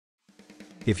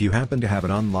If you happen to have an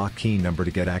unlock key number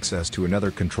to get access to another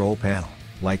control panel,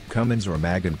 like Cummins or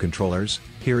Magnum controllers,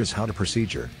 here is how to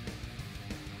procedure.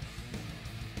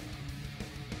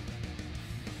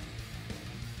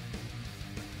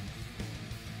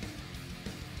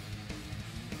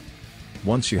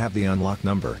 Once you have the unlock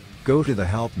number, go to the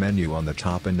Help menu on the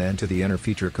top and then to the Enter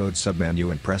Feature Code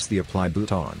submenu and press the Apply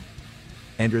button.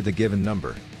 Enter the given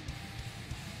number.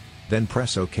 Then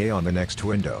press OK on the next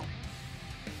window.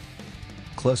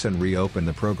 Close and reopen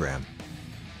the program.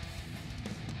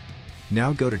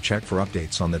 Now go to Check for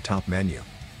updates on the top menu.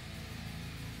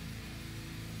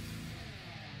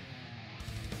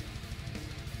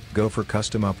 Go for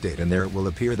Custom Update and there it will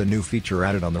appear the new feature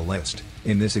added on the list.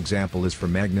 In this example is for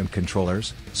Magnum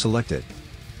controllers. Select it.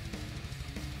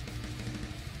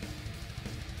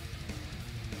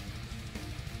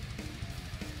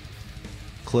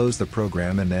 Close the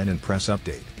program and then press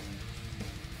Update.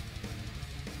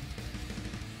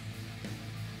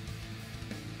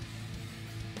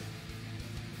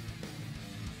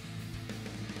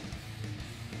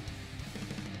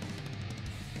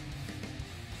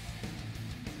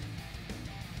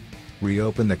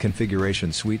 Reopen the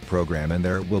Configuration Suite program and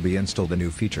there it will be installed a new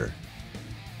feature.